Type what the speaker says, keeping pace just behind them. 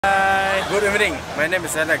Good evening. My name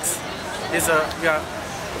is Alex. We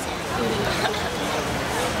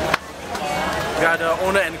are the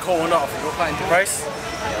owner and co-owner of Loca Enterprise.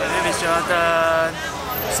 My name is Jonathan.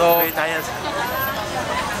 So Retired.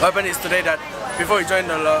 what happened is today that before we joined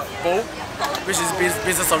the bowl, which is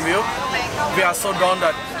business on wheel, we are so down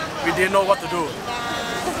that we didn't know what to do.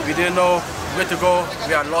 We didn't know where to go.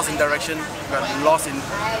 We are lost in direction. We are lost in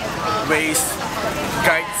ways,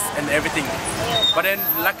 guides, and everything. But then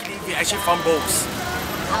luckily we actually found bowls.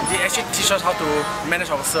 They actually teach us how to manage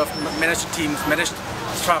our surf, manage teams, manage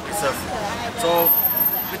trap itself. So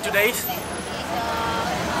with today,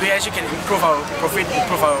 we actually can improve our profit,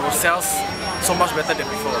 improve our sales so much better than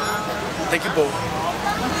before. Thank you, Bo.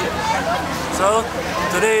 So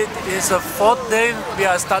today is the 4th day we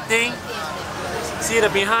are starting. See the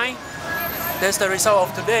behind? That's the result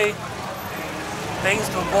of today. Thanks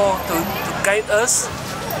to Bo to guide us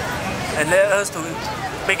and let us to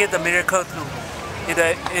make it a miracle too. In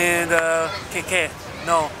the KK,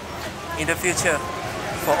 no, in the future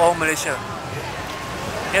for all Malaysia.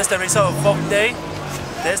 Here's the result of 4th day.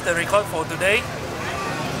 That's the record for today.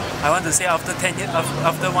 I want to say after 10 years,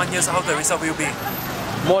 after 1 year, how the result will be.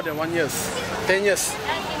 More than 1 year, 10 years,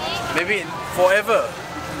 maybe forever.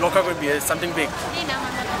 Loca will be something big.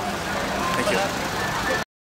 Thank you.